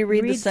 do you want me to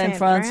read the St.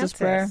 Francis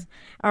prayer?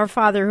 Our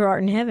Father who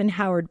art in heaven,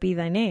 hallowed be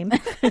thy name.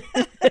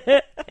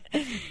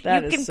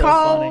 That you is can so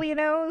call, funny.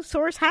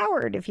 Source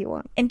Howard if you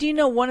want. And do you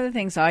know one of the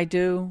things I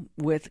do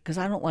because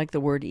I don't like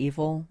the word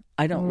evil.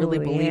 I don't really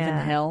believe in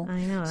hell.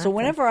 I know. So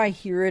whenever I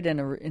hear it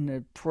in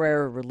a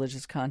prayer or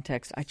religious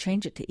context, I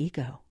change it to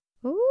ego.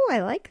 Ooh,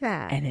 I like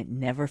that. And it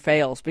never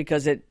fails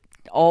because it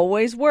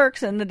always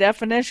works in the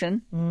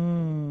definition.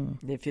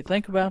 If you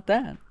think about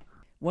that.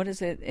 What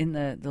is it in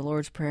the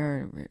Lord's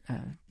Prayer?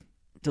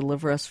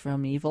 Deliver us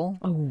from evil.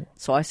 Oh.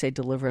 So I say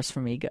deliver us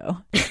from ego.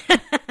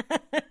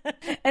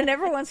 And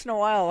every once in a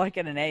while, like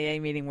at an AA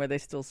meeting where they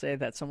still say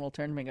that, someone will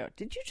turn to me and go,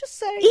 "Did you just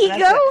say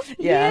ego?"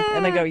 Yeah.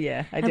 And I go,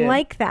 "Yeah, I did." I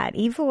like that.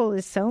 Evil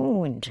is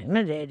so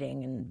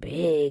intimidating and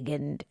big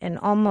and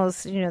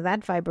almost,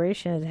 that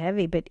vibration is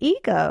heavy. But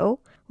ego,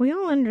 we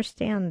all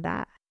understand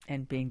that.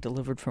 And being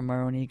delivered from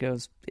our own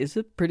egos is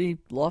a pretty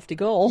lofty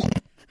goal.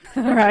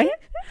 Right?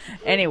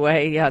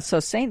 Anyway, yeah, so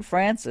St.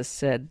 Francis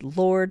said,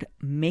 "Lord,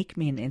 make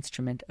me an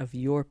instrument of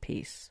your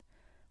peace.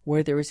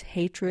 Where there is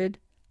hatred,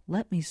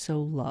 let me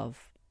sow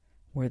love.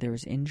 Where there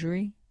is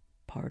injury,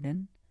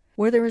 pardon.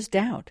 Where there is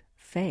doubt,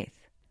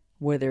 faith.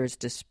 Where there is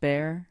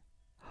despair,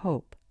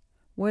 hope.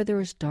 Where there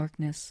is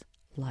darkness,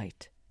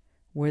 light.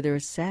 Where there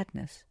is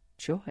sadness,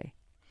 joy.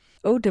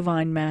 O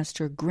Divine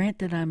Master, grant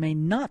that I may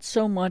not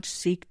so much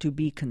seek to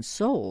be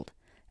consoled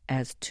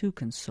as to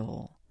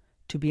console,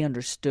 to be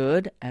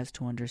understood as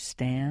to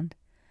understand,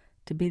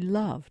 to be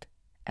loved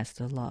as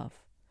to love.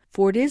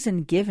 For it is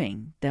in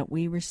giving that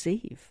we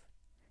receive.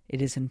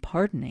 It is in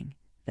pardoning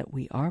that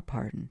we are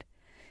pardoned.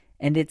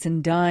 And it's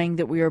in dying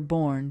that we are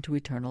born to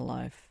eternal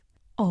life.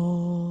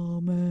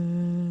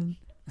 Amen."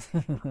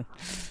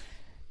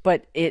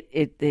 But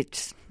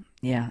it's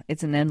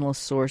an endless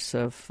source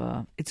of.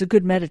 It's a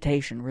good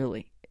meditation,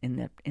 really,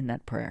 in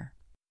that prayer.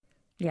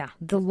 Yeah,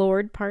 the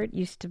Lord part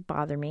used to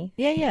bother me.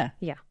 Yeah.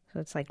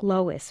 So it's like,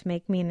 Lois,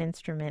 make me an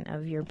instrument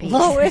of your peace.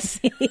 Lois.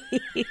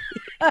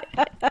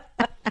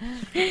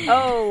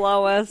 Oh,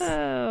 Lois.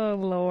 Oh,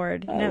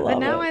 Lord. But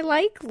now I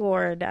like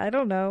Lord. I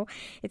don't know.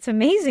 It's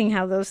amazing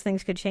how those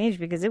things could change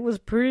because it was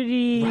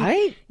pretty...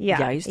 Right?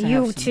 Yeah. I used to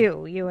you have some...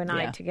 too. You and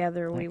I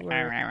together, we were...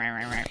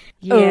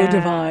 Yeah. Oh,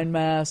 Divine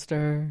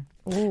Master.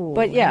 Ooh,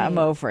 but yeah, I'm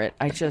over it.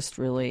 I just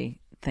really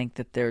think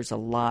that there's a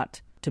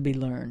lot to be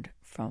learned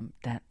from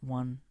that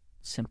one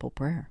simple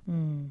prayer.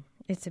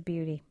 It's a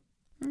beauty.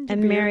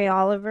 And Mary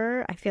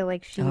Oliver, I feel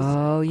like she's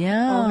all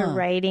her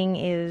writing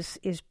is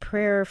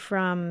prayer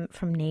from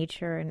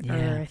nature and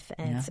earth,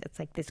 and it's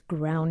like this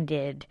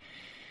grounded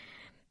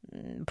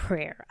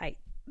prayer. I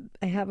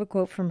have a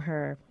quote from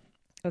her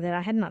that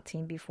I had not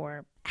seen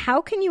before. "How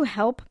can you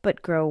help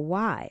but grow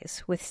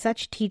wise with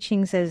such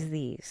teachings as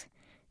these?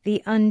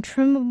 The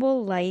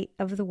untrimmable light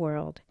of the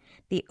world,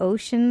 the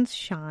oceans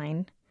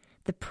shine,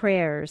 the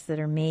prayers that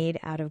are made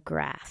out of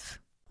grass."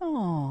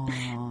 Oh,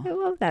 I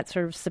love that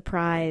sort of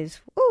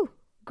surprise. Ooh,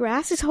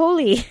 grass is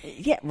holy.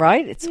 Yeah,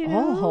 right? It's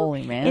all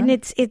holy, man. And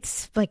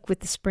it's like with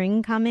the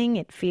spring coming,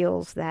 it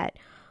feels that,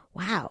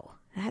 wow,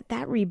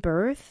 that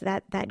rebirth,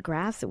 that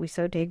grass that we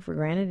so take for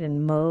granted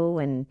and mow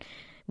and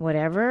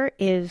whatever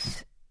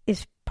is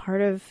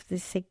part of the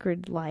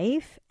sacred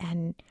life.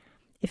 And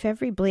if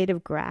every blade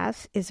of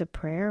grass is a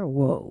prayer,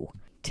 whoa.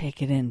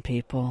 Take it in,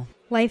 people.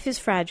 Life is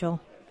fragile.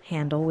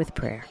 Handle with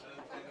prayer.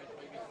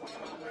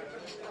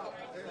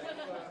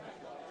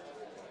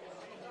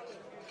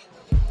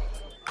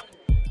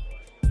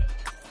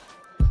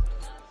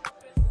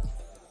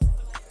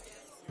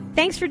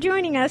 Thanks for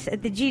joining us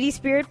at the GD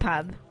Spirit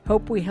Pub.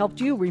 Hope we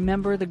helped you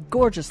remember the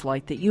gorgeous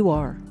light that you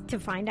are. To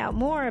find out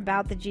more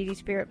about the GD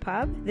Spirit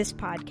Pub, this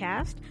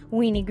podcast,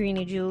 Weenie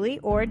Greenie Julie,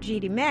 or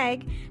GD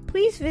Meg,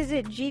 please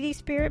visit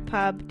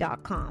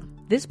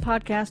gdspiritpub.com. This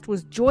podcast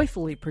was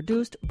joyfully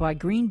produced by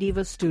Green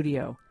Divas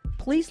Studio.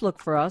 Please look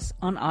for us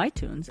on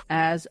iTunes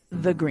as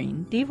The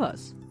Green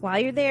Divas. While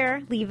you're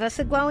there, leave us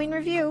a glowing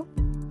review.